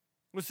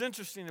 What's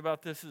interesting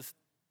about this is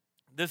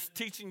this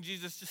teaching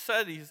Jesus just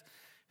said, He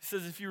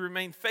says, if you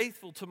remain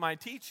faithful to my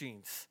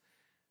teachings.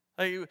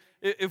 Like,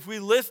 if we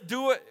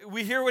do it,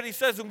 we hear what He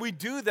says and we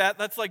do that,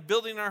 that's like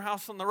building our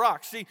house on the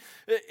rock. See,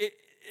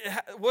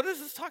 what is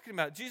this talking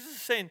about? Jesus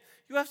is saying,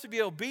 you have to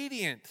be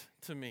obedient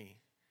to me.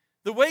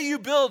 The way you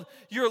build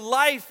your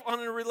life on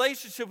a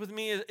relationship with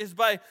me is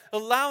by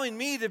allowing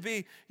me to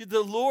be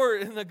the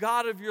Lord and the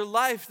God of your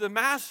life, the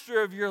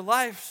master of your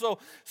life. So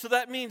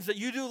that means that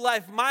you do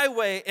life my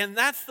way, and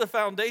that's the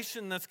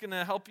foundation that's going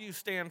to help you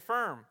stand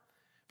firm.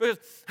 Because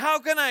how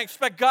can I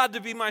expect God to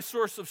be my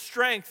source of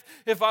strength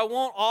if I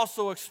won't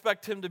also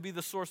expect Him to be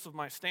the source of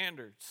my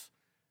standards?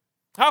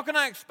 How can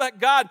I expect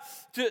God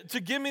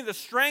to give me the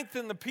strength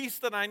and the peace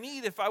that I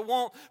need if I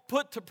won't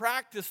put to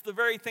practice the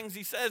very things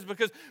He says?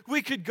 Because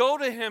we could go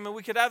to Him and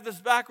we could have this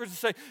backwards and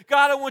say,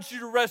 God, I want you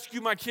to rescue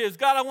my kids.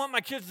 God, I want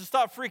my kids to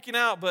stop freaking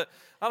out, but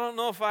I don't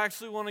know if I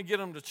actually want to get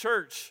them to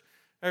church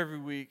every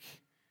week.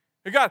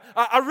 Or God,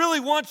 I really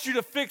want you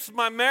to fix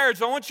my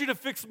marriage. I want you to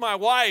fix my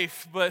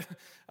wife, but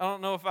I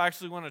don't know if I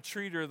actually want to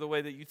treat her the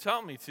way that you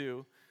tell me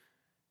to.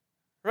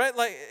 Right?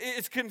 Like,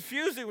 it's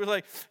confusing. We're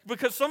like,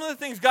 because some of the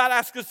things God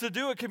asks us to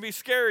do, it can be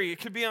scary. It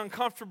can be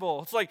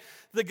uncomfortable. It's like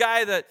the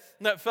guy that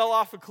fell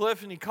off a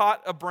cliff and he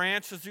caught a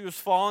branch as he was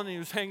falling and he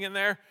was hanging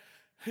there.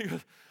 He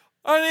goes,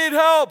 I need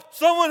help.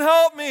 Someone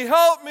help me,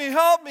 help me,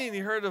 help me. And he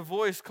heard a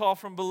voice call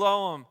from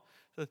below him.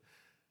 Said,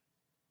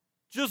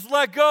 just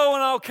let go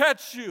and I'll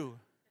catch you.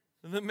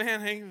 And the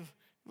man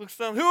looks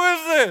down. Who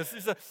is this?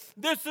 He said,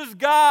 this is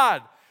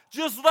God.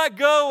 Just let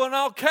go and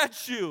I'll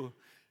catch you.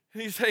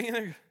 And he's hanging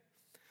there.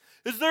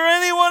 Is there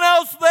anyone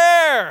else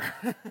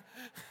there?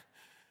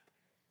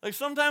 Like,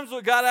 sometimes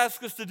what God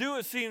asks us to do,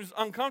 it seems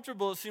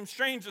uncomfortable, it seems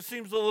strange, it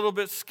seems a little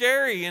bit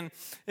scary, and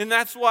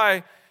that's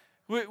why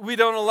we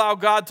don't allow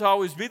God to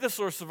always be the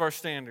source of our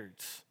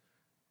standards.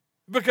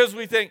 Because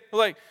we think,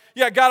 like,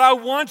 yeah, God, I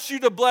want you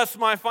to bless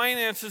my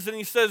finances. And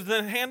he says,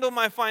 then handle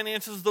my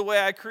finances the way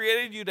I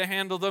created you to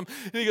handle them.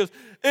 And he goes,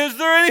 is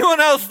there anyone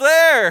else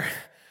there?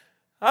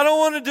 I don't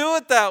want to do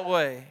it that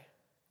way.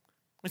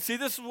 And see,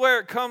 this is where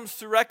it comes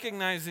to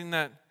recognizing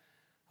that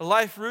a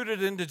life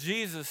rooted into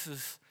Jesus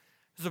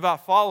is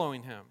about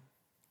following him.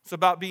 It's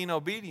about being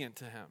obedient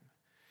to him.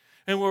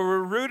 And when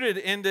we're rooted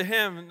into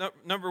him,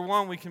 number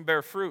one, we can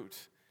bear fruit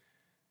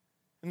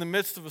in the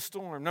midst of a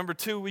storm. Number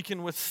two, we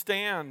can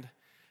withstand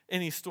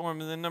any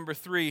storm. And then number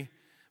three,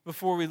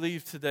 before we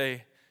leave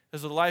today,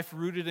 is a life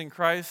rooted in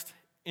Christ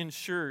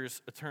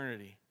ensures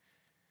eternity.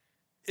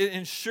 It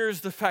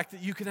ensures the fact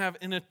that you can have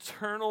an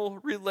eternal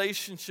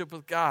relationship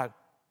with God,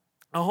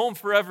 a home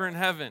forever in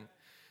heaven.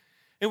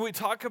 And we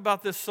talk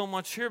about this so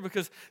much here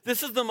because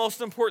this is the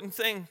most important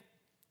thing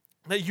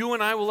that you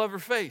and I will ever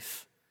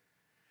face,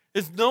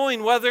 is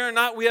knowing whether or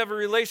not we have a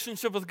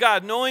relationship with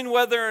God, knowing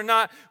whether or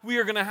not we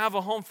are going to have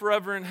a home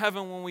forever in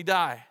heaven when we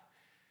die.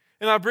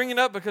 And I bring it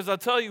up because I'll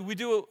tell you, we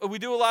do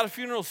a lot of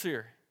funerals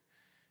here.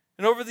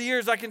 And over the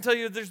years, I can tell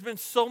you there's been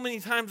so many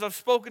times I've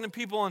spoken to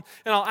people and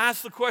I'll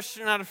ask the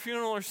question at a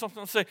funeral or something.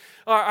 I'll say,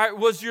 all right,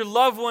 was your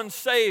loved one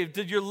saved?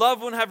 Did your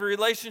loved one have a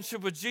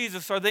relationship with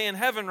Jesus? Are they in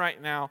heaven right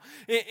now?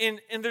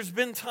 And there's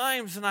been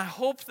times, and I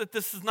hope that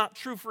this is not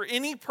true for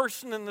any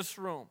person in this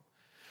room,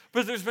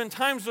 but there's been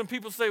times when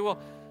people say, well,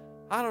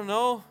 I don't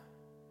know,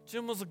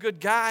 Jim was a good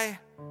guy.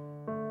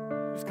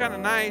 He was kind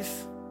of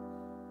nice.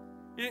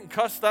 He didn't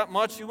cuss that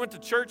much. He went to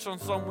church on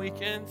some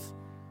weekends.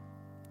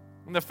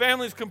 And the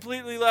family's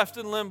completely left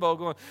in limbo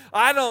going,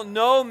 I don't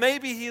know,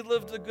 maybe he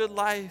lived a good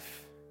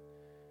life.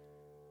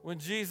 When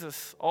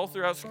Jesus, all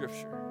throughout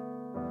Scripture,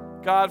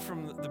 God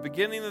from the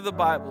beginning of the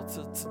Bible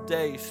to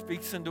today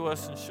speaks into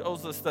us and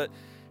shows us that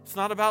it's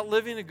not about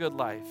living a good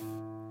life.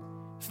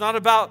 It's not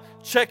about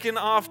checking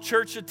off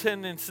church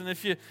attendance, and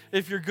if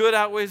your good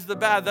outweighs the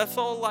bad. That's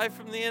all a lie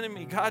from the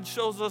enemy. God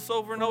shows us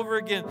over and over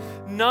again,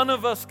 none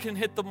of us can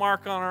hit the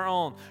mark on our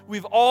own.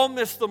 We've all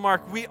missed the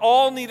mark. We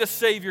all need a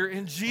Savior,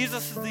 and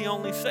Jesus is the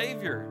only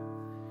Savior.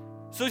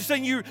 So he's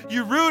saying you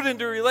root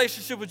into a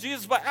relationship with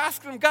Jesus by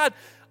asking him, God,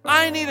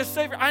 I need a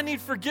Savior. I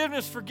need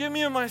forgiveness. Forgive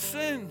me of my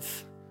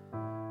sins.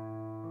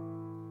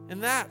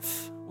 And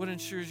that's what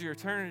ensures your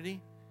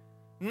eternity.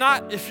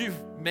 Not if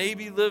you've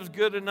maybe lived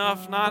good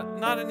enough,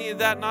 not any of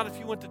that, not if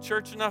you went to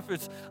church enough.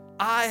 It's,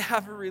 I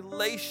have a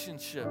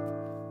relationship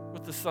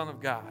with the Son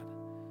of God.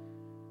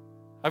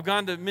 I've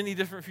gone to many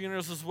different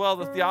funerals as well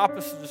that the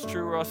opposite is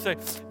true, where I'll say,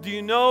 do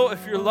you know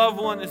if your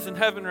loved one is in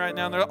heaven right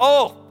now? And they're like,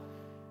 oh,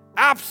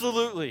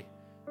 absolutely.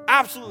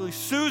 Absolutely.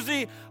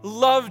 Susie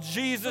loved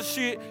Jesus.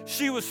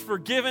 She was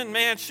forgiven.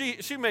 Man,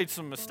 she made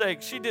some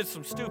mistakes. She did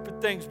some stupid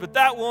things, but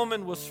that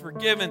woman was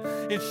forgiven,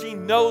 and she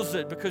knows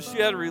it because she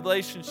had a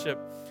relationship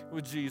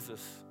with Jesus.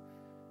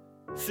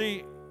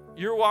 See,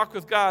 your walk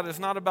with God is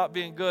not about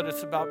being good.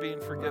 It's about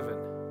being forgiven.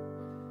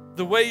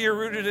 The way you're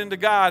rooted into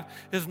God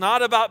is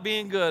not about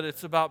being good.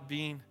 It's about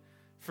being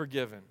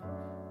forgiven.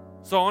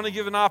 So I want to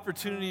give an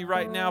opportunity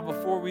right now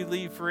before we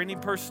leave for any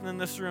person in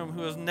this room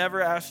who has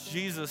never asked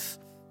Jesus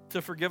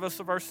to forgive us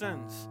of our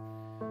sins,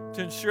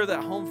 to ensure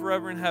that home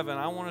forever in heaven.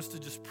 I want us to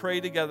just pray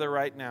together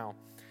right now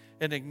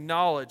and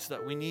acknowledge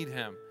that we need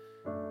him.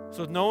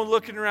 So no one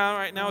looking around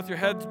right now with your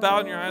heads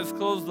bowed and your eyes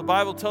closed, the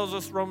Bible tells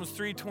us, Romans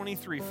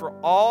 3:23, for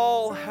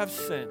all have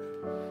sinned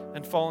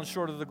and fallen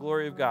short of the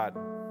glory of God.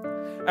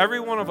 Every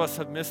one of us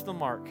have missed the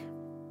mark.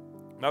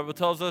 The Bible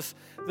tells us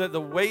that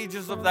the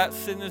wages of that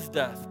sin is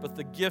death, but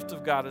the gift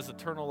of God is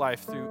eternal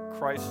life through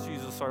Christ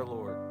Jesus our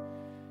Lord.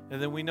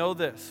 And then we know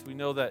this. We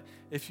know that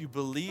if you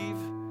believe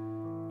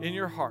in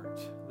your heart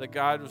that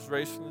God was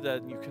raised from the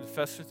dead and you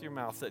confess with your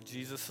mouth that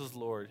Jesus is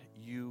Lord,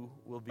 you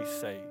will be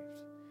saved.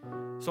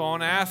 So I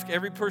want to ask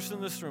every person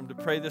in this room to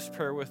pray this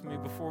prayer with me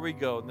before we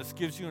go. And this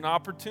gives you an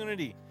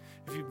opportunity,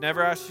 if you've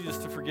never asked Jesus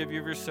to forgive you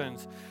of your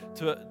sins,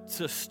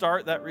 to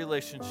start that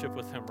relationship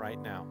with him right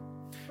now.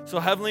 So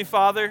Heavenly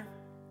Father,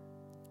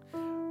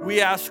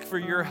 we ask for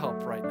your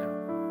help right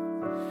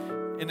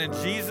now. And in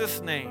Jesus'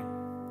 name,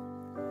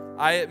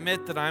 I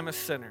admit that I'm a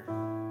sinner.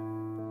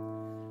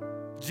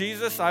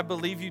 Jesus, I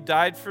believe you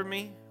died for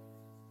me.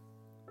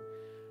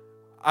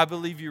 I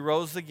believe you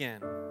rose again.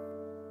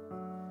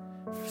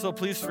 So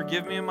please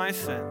forgive me of my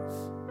sins.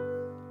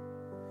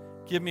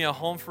 Give me a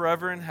home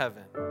forever in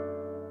heaven.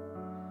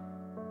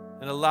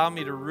 And allow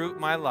me to root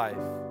my life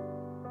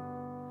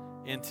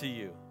into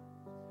you.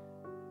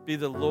 Be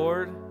the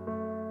Lord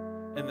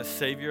and the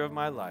Savior of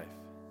my life.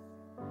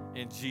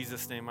 In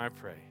Jesus' name I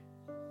pray.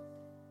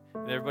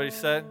 And everybody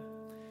said,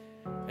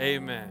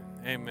 amen.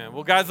 Amen.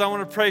 Well, guys, I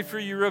want to pray for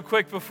you real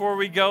quick before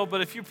we go.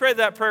 But if you prayed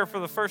that prayer for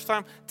the first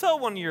time, tell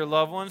one of your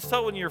loved ones,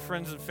 tell one of your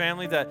friends and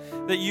family that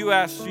you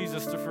asked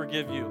Jesus to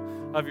forgive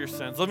you of your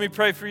sins. Let me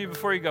pray for you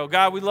before you go.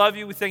 God, we love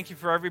you. We thank you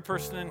for every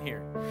person in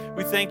here.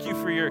 We thank you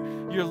for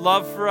your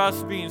love for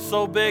us being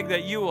so big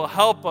that you will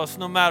help us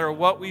no matter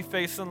what we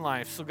face in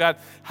life. So, God,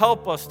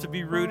 help us to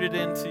be rooted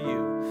into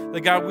you.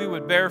 That, God, we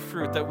would bear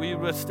fruit, that we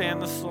would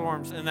withstand the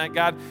storms, and that,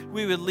 God,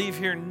 we would leave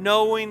here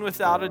knowing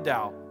without a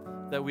doubt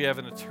that we have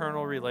an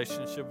eternal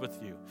relationship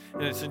with you.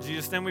 And it's in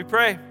Jesus' name we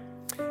pray.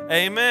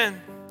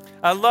 Amen.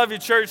 I love you,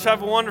 church.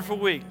 Have a wonderful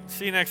week.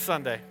 See you next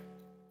Sunday.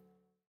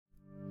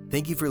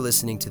 Thank you for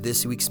listening to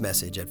this week's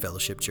message at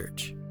Fellowship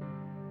Church.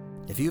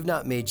 If you have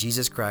not made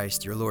Jesus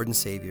Christ your Lord and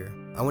Savior,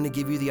 I want to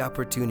give you the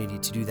opportunity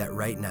to do that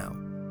right now.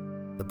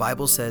 The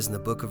Bible says in the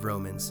book of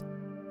Romans,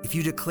 if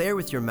you declare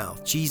with your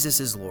mouth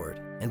Jesus is Lord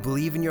and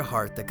believe in your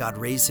heart that God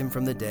raised him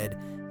from the dead,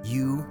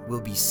 you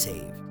will be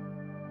saved.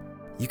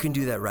 You can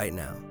do that right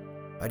now.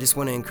 I just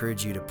want to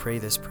encourage you to pray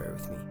this prayer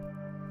with me.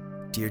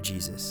 Dear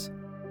Jesus,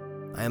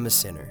 I am a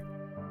sinner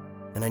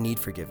and I need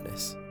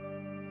forgiveness.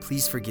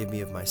 Please forgive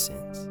me of my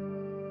sins.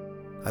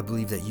 I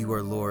believe that you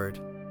are Lord,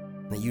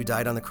 and that you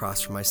died on the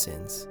cross for my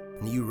sins,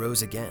 and that you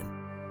rose again.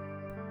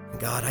 And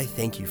God, I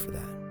thank you for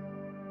that.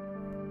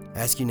 I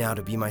ask you now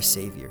to be my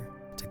Savior,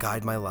 to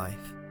guide my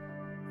life,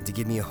 and to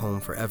give me a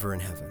home forever in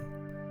heaven.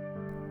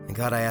 And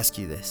God, I ask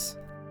you this,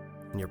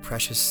 in your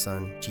precious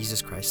Son,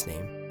 Jesus Christ's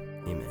name,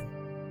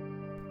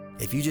 amen.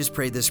 If you just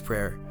prayed this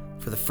prayer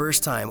for the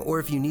first time,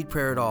 or if you need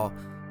prayer at all,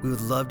 we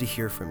would love to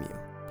hear from you.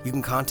 You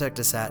can contact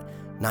us at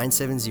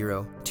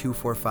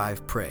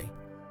 970-245-PRAY.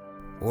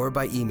 or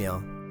by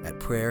email at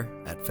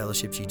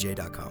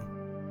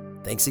prayer@fellowshipgj.com.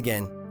 Thanks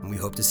again, and we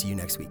hope to see you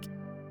next week.